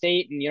Arizona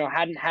State and,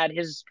 hadn't had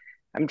his –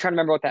 I'm trying to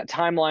remember what that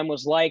timeline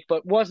was like,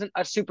 but wasn't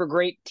a super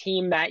great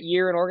team that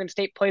year, and Oregon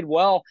State played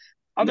well.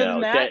 Other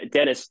than that,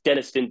 Dennis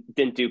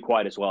didn't do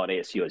quite as well at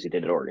ASU as he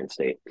did at Oregon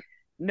State.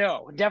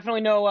 No, definitely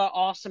no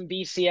awesome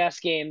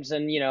BCS games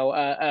and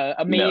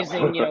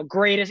amazing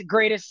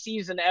greatest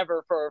season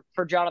ever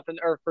for Jonathan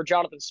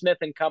Smith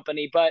and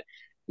company. But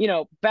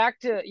back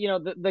to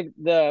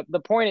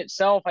the point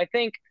itself, I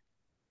think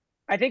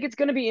it's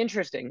going to be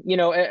interesting.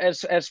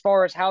 As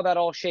far as how that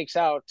all shakes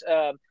out.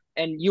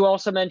 And you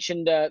also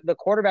mentioned the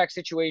quarterback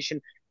situation.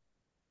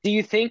 Do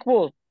you think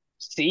we'll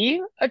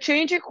see a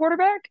change at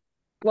quarterback?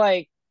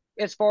 Like,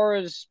 as far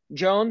as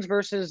Jones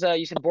versus,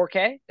 you said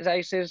Bourque? Is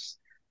that his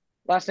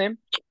last name?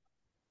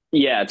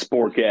 Yeah, it's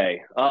Bourque.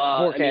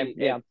 Bourque,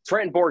 if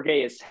Trent Bourque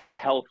is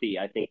healthy,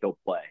 I think he'll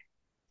play.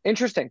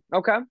 Interesting.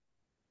 Okay.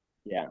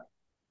 Yeah.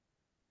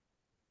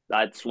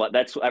 That's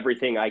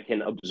everything I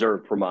can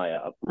observe from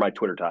my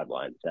Twitter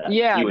timeline.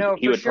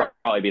 He would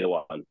probably be the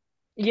one.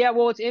 Yeah,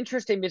 well, it's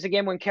interesting because,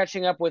 again, when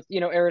catching up with,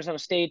 Arizona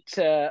State,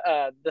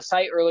 the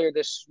site earlier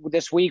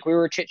this week, we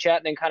were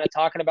chit-chatting and kind of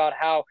talking about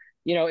how,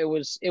 it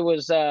was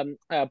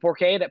Bourque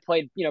that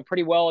played,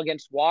 pretty well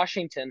against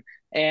Washington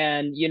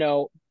and,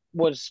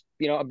 was,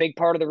 a big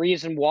part of the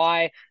reason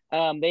why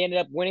they ended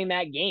up winning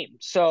that game.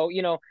 So,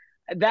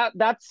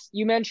 that's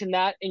you mentioned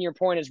that in your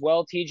point as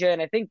well, TJ,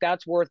 and I think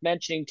that's worth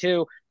mentioning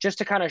too, just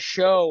to kind of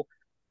show,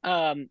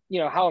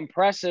 how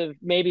impressive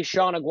maybe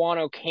Sean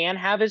Aguano can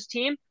have his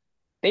team.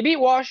 They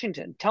beat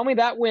Washington. Tell me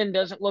that win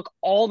doesn't look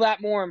all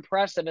that more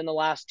impressive in the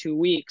last 2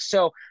 weeks.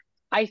 So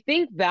I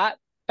think that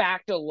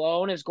fact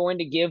alone is going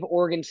to give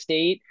Oregon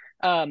State,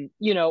 a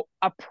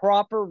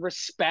proper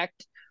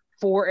respect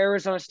for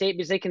Arizona State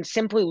because they can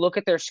simply look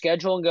at their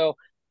schedule and go,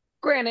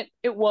 granted,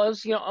 it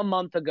was, a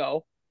month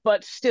ago,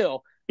 but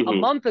still a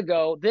month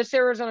ago, this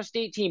Arizona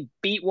State team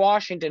beat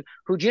Washington,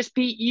 who just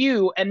beat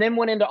you and then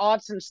went into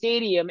Autzen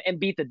Stadium and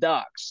beat the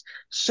Ducks.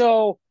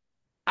 So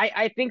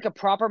I think a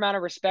proper amount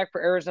of respect for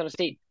Arizona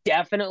State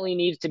definitely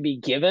needs to be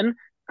given.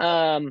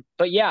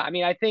 But yeah,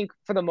 I think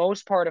for the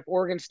most part, if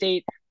Oregon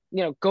State,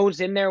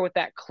 goes in there with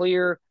that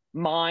clear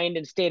mind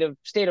and state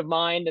of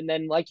mind, and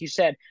then, like you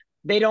said,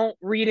 they don't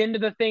read into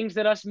the things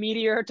that us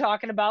media are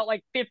talking about,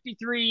 like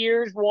 53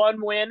 years,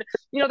 one win.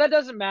 That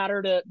doesn't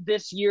matter to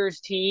this year's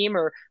team,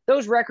 or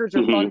those records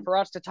are fun for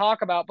us to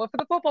talk about. But for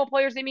the football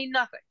players, they mean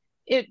nothing.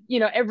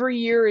 Every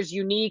year is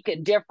unique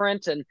and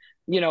different. And,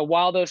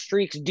 while those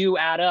streaks do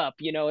add up,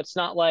 it's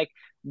not like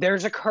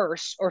there's a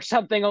curse or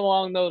something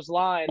along those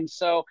lines.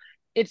 So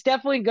it's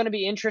definitely going to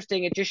be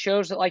interesting. It just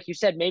shows that, like you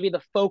said, maybe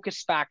the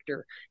focus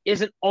factor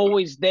isn't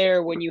always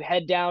there when you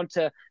head down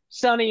to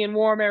sunny and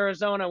warm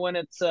Arizona when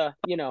it's,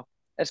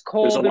 as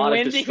cold and windy. There's a lot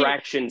of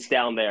distractions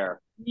down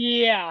there.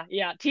 Yeah.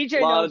 TJ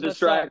knows a lot of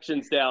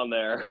distractions down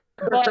there.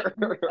 But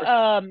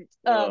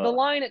the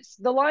line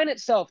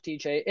itself,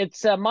 TJ,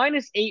 it's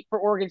 -8 for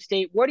Oregon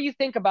State. What do you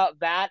think about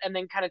that? And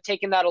then kind of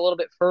taking that a little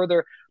bit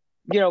further,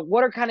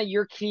 what are kind of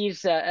your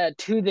keys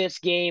to this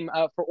game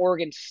for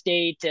Oregon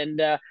State,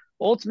 and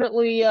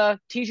ultimately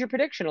tease your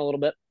prediction a little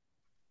bit?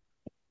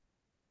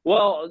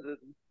 Well,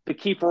 the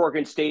key for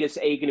Oregon State is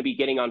going to be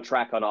getting on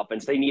track on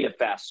offense. They need a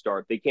fast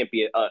start. They can't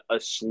be a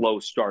slow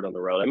start on the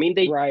road.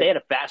 They had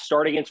a fast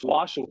start against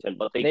Washington,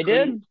 but they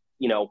couldn't,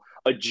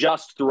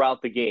 adjust throughout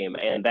the game,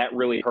 and that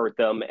really hurt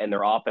them. And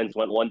their offense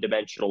went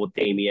one-dimensional with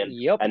Damian,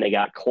 and they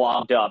got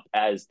clogged up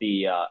as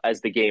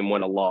the game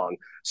went along.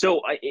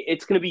 So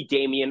it's going to be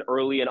Damian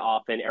early and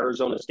often.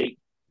 Arizona State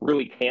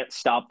really can't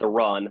stop the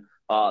run.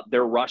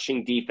 Their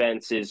rushing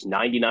defense is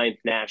 99th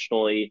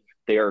nationally.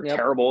 They are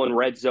terrible in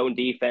red zone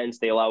defense.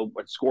 They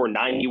score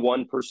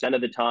 91%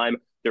 of the time.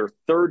 Their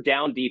third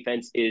down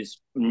defense is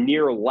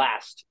near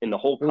last in the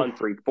whole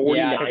country,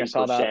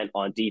 49%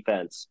 on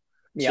defense.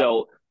 Yep.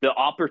 So the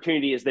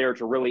opportunity is there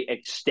to really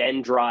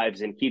extend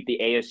drives and keep the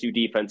ASU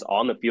defense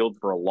on the field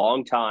for a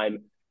long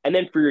time. And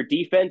then for your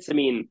defense,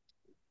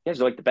 guys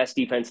are like the best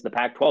defense in the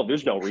Pac-12.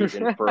 There's no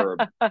reason for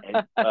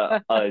a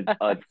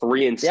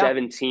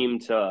 3-7 team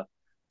to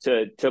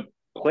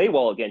play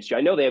well against you.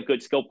 I know they have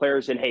good skill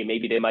players, and hey,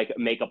 maybe they might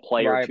make a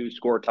play or Right. two,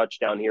 score a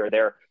touchdown here or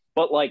there.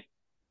 But like,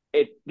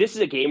 if this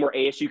is a game where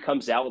ASU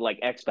comes out with like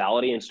X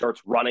Validity and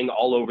starts running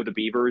all over the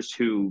Beavers,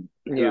 who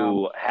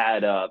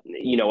had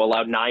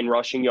allowed 9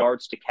 rushing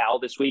yards to Cal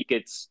this week,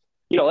 it's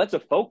that's a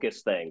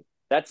focus thing.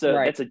 That's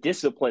a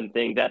discipline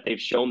thing that they've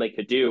shown they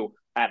could do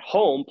at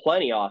home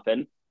plenty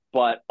often,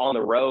 but on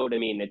the road, I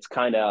mean, it's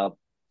kind of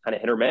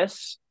hit or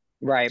miss.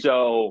 Right.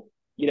 So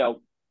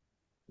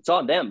it's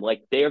on them.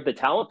 Like, they have the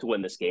talent to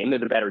win this game. They're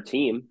the better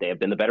team. They have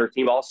been the better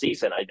team all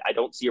season. I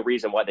don't see a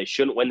reason why they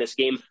shouldn't win this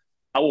game.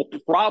 I will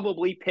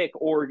probably pick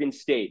Oregon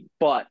State,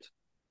 but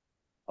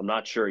I'm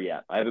not sure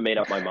yet. I haven't made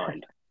up my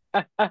mind.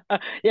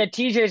 Yeah,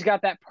 TJ's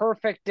got that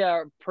perfect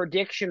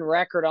prediction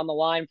record on the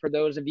line for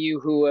those of you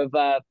who have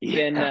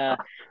been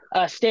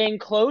staying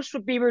close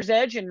with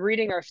BeaversEdge and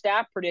reading our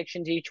staff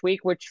predictions each week,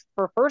 which,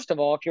 first of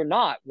all, if you're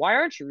not, why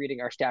aren't you reading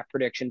our staff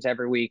predictions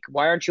every week?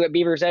 Why aren't you at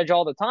BeaversEdge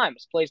all the time?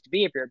 It's a place to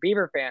be if you're a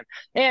Beaver fan.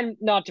 And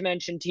not to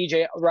mention,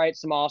 TJ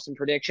writes some awesome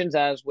predictions,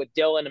 as with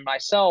Dylan and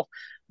myself.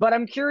 But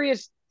I'm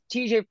curious,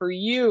 TJ, for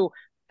you,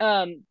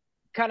 kind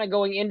of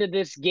going into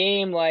this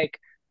game, like,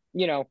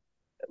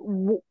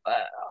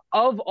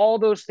 of all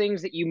those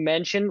things that you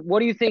mentioned, what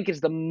do you think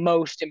is the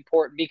most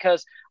important?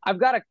 Because I've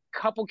got a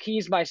couple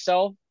keys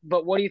myself,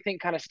 but what do you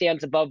think kind of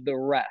stands above the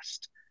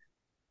rest?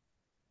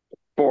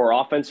 For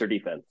offense or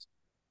defense?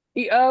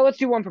 Let's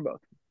do one for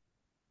both.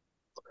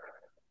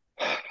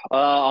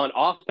 On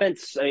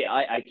offense,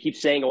 I keep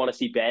saying I want to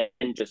see Ben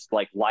just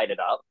like light it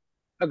up.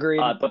 Agreed.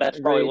 But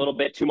that's probably a little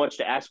bit too much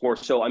to ask for.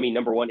 So, I mean,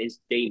 number one is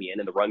Damian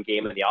in the run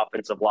game and the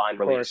offensive line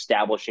really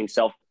establishing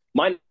self.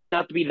 Might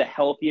not be the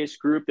healthiest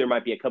group. There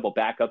might be a couple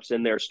backups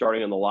in there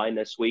starting on the line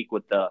this week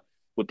with the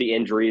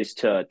injuries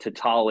to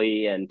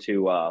Tolly and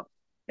to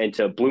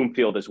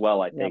Bloomfield as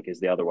well, I think, is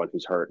the other one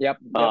who's hurt. Yep.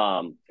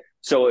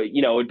 So, it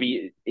would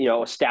be,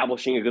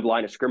 establishing a good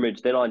line of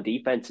scrimmage. Then on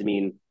defense, I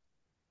mean,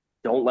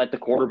 don't let the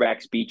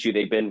quarterbacks beat you.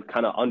 They've been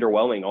kind of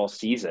underwhelming all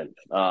season.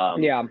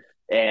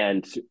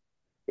 And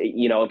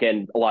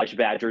again, Elijah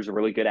Badger is a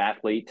really good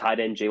athlete.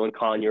 Tight end Jalen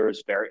Conyer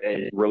is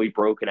really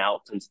broken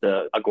out since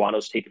the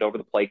Iguanos taken over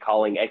the play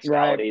calling.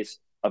 Valides,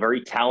 a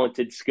very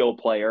talented skill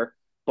player.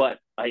 But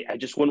I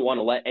just wouldn't want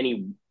to let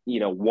any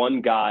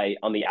one guy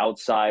on the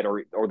outside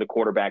or the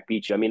quarterback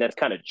beat you. I mean, that's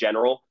kind of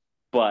general,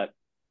 but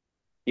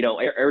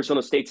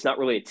Arizona State's not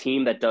really a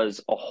team that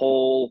does a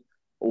whole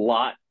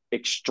lot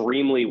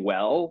extremely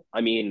well.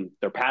 I mean,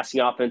 their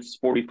passing offense is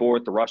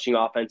 44th, the rushing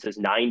offense is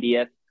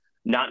 90th.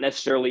 Not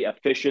necessarily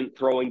efficient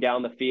throwing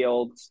down the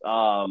field.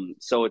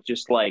 So it's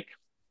just like,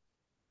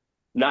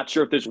 not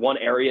sure if there's one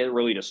area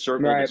really to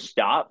circle to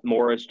stop,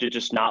 more as to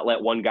just not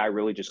let one guy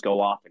really just go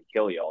off and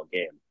kill you all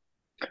game.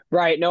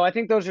 Right. No, I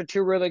think those are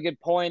two really good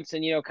points.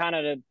 And, kind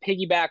of to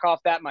piggyback off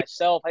that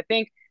myself, I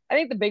think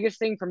the biggest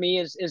thing for me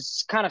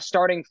is kind of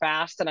starting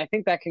fast. And I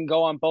think that can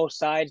go on both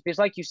sides because,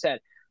 like you said,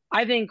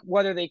 I think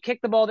whether they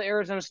kick the ball to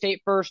Arizona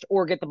State first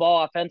or get the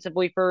ball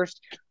offensively first,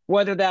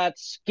 whether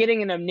that's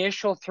getting an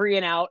initial 3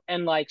 and out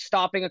and like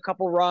stopping a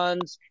couple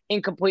runs,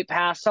 incomplete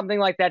pass, something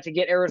like that to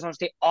get Arizona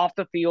State off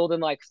the field in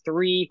like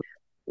 3,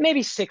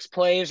 maybe 6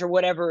 plays or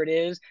whatever it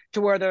is,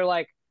 to where they're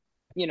like,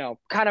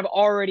 kind of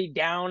already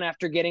down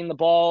after getting the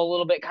ball a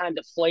little bit kind of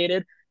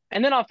deflated.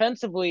 And then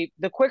offensively,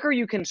 the quicker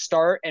you can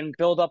start and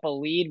build up a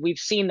lead, we've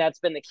seen that's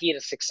been the key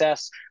to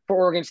success for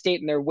Oregon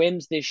State and their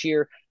wins this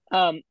year.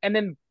 And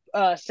then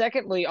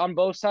secondly, on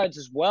both sides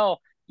as well,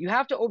 you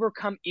have to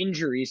overcome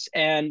injuries.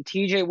 And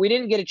TJ, we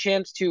didn't get a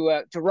chance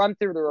to run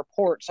through the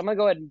report, so I'm going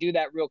to go ahead and do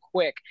that real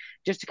quick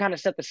just to kind of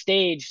set the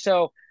stage.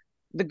 So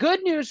the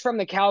good news from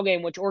the Cal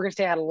game, which Oregon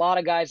State had a lot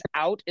of guys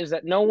out, is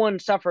that no one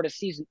suffered a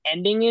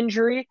season-ending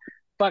injury.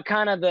 But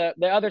kind of the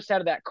other side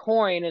of that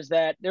coin is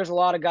that there's a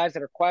lot of guys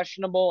that are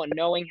questionable, and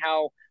knowing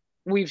how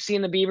we've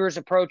seen the Beavers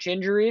approach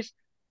injuries,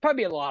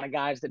 probably a lot of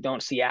guys that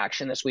don't see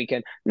action this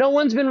weekend. No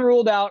one's been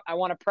ruled out. I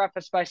want to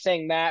preface by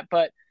saying that,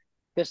 but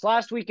this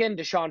last weekend,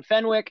 Deshaun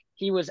Fenwick,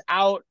 he was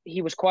out.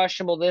 He was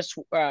questionable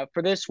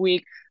for this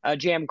week.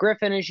 Jam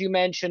Griffin, as you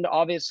mentioned,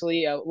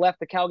 obviously left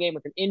the Cal game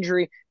with an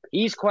injury.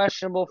 He's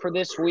questionable for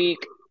this week.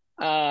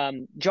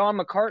 John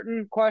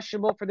McCartan,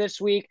 questionable for this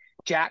week.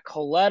 Jack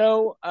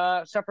Coletto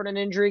suffered an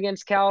injury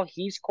against Cal.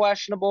 He's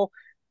questionable.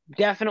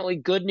 Definitely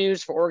good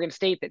news for Oregon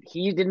State that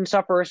he didn't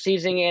suffer a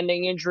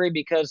season-ending injury,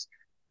 because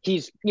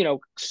he's,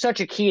 such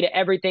a key to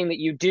everything that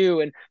you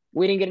do. And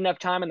we didn't get enough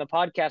time in the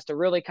podcast to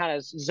really kind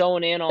of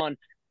zone in on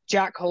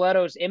Jack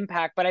Coletto's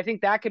impact. But I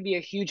think that could be a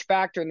huge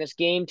factor in this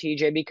game,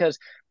 TJ, because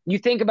you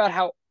think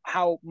about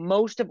how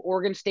most of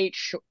Oregon State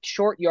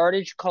short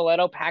yardage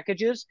Coletto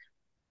packages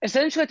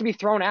essentially have to be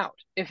thrown out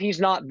if he's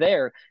not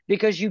there,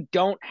 because you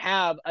don't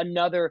have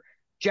another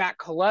Jack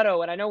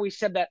Coletto. And I know we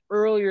said that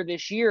earlier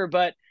this year,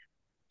 but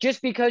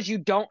just because you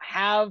don't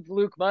have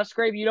Luke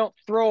Musgrave, you don't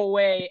throw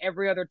away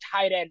every other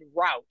tight end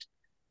route.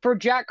 For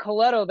Jack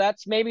Coletto,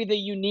 that's maybe the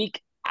unique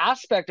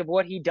aspect of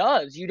what he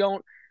does. You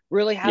don't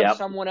really have Yep.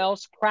 someone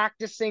else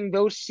practicing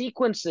those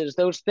sequences,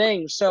 those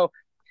things. So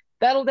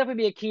that'll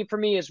definitely be a key for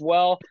me as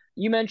well.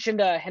 You mentioned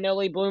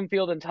Haneli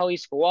Bloomfield and Tully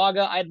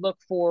Fuaga. I'd look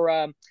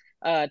for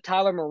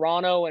Tyler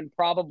Morano and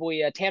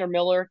probably Tanner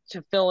Miller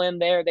to fill in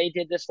there. They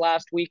did this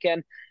last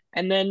weekend.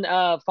 And then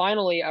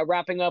finally,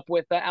 wrapping up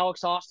with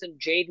Alex Austin,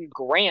 Jaden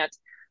Grant,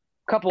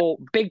 a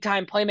couple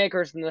big-time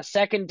playmakers in the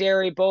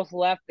secondary, both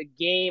left the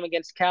game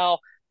against Cal,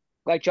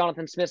 like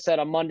Jonathan Smith said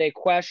on Monday,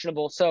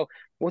 questionable. So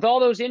with all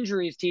those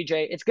injuries,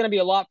 TJ, it's going to be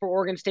a lot for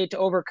Oregon State to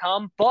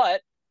overcome,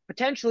 but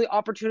potentially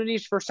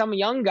opportunities for some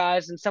young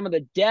guys and some of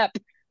the depth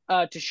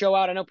to show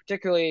out. I know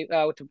particularly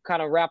to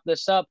kind of wrap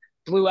this up,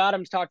 Blue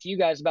Adams talked to you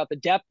guys about the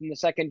depth in the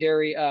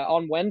secondary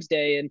on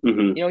Wednesday, and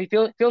he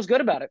feels good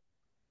about it.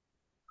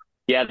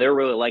 Yeah, they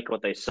really like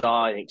what they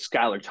saw. I think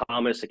Skylar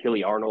Thomas,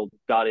 Achille Arnold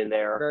got in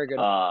there. Very good.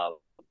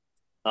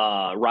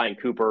 Ryan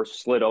Cooper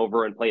slid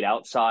over and played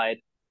outside.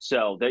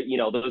 So that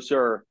those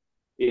are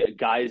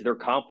guys they're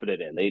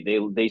confident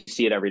in. They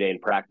see it every day in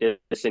practice,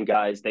 and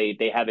guys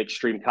they have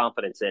extreme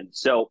confidence in.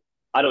 So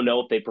I don't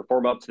know if they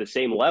perform up to the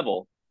same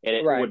level, and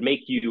it would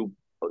make you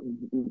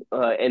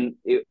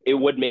it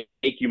would make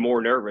you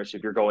more nervous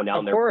if you're going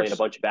down there playing a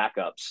bunch of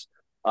backups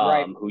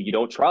who you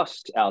don't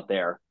trust out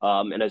there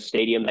in a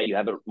stadium that you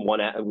haven't won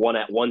at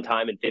one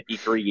time in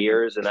 53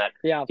 years, and that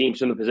teams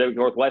from the Pacific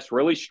Northwest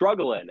really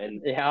struggling.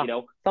 And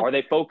are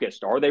they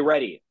focused? Are they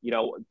ready?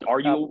 Are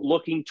you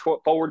looking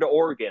forward to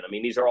Oregon? I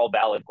mean, these are all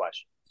valid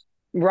questions.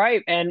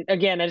 Right, and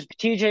again, as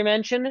TJ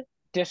mentioned,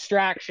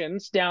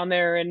 distractions down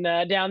there in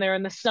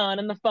the sun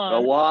and the fun. A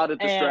lot of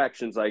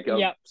distractions.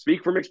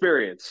 Speak from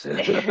experience.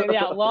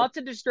 Yeah, lots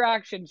of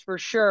distractions for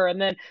sure.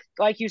 And then,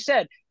 like you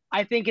said,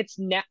 I think it's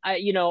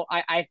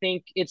I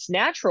think it's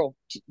natural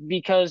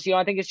because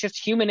I think it's just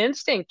human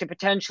instinct to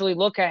potentially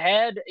look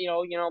ahead.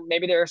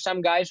 Maybe there are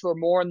some guys who are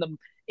more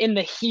in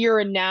the here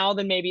and now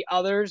than maybe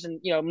others,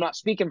 and I'm not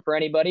speaking for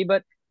anybody,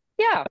 but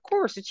yeah, of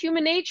course, it's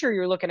human nature.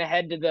 You're looking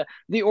ahead to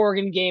the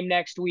Oregon game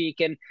next week,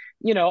 and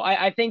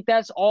I think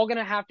that's all going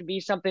to have to be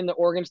something that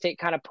Oregon State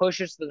kind of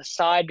pushes to the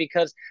side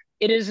because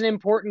it is an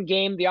important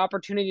game. The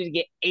opportunity to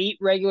get 8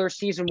 regular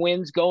season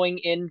wins going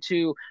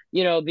into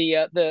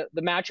the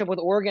matchup with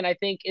Oregon, I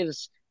think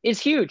is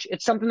huge.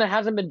 It's something that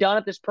hasn't been done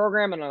at this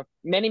program in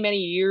many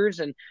years,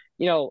 and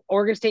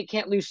Oregon State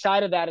can't lose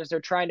sight of that as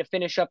they're trying to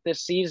finish up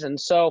this season.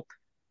 So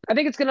I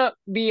think it's going to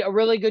be a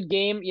really good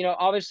game.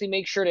 Obviously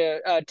make sure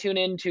to tune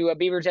in to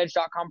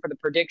BeaversEdge.com for the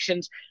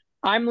predictions.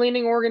 I'm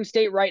leaning Oregon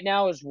State right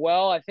now as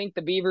well. I think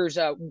the Beavers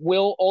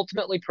will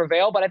ultimately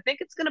prevail, but I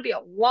think it's going to be a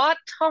lot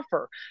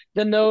tougher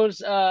than those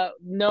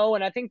know.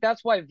 And I think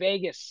that's why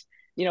Vegas,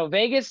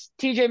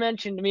 TJ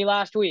mentioned to me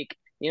last week,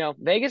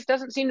 Vegas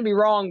doesn't seem to be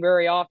wrong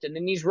very often.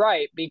 And he's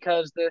right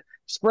because the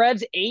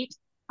spread's 8.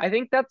 I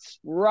think that's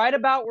right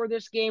about where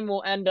this game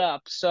will end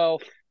up. So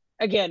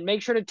again,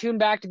 make sure to tune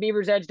back to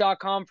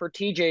BeaversEdge.com for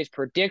TJ's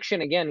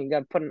prediction. Again, you got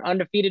to put an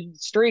undefeated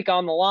streak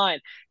on the line.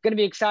 Going to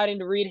be exciting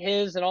to read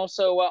his, and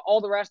also all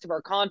the rest of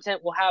our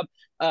content. We'll have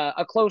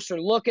a closer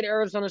look at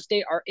Arizona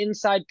State, our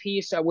inside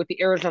piece with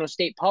the Arizona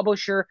State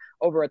publisher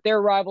over at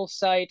their rival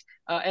site,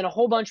 and a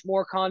whole bunch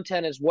more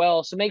content as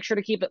well. So make sure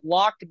to keep it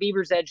locked to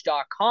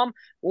BeaversEdge.com.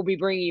 We'll be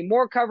bringing you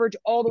more coverage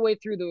all the way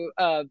through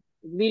the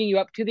leading you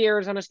up to the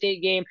Arizona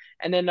State game,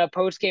 and then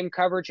post-game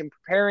coverage and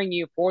preparing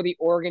you for the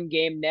Oregon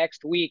game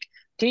next week.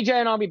 TJ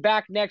and I'll be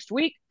back next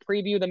week,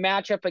 preview the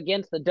matchup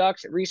against the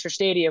Ducks at Reser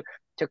Stadium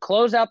to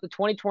close out the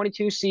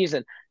 2022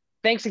 season.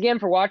 Thanks again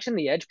for watching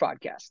the Edge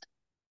Podcast.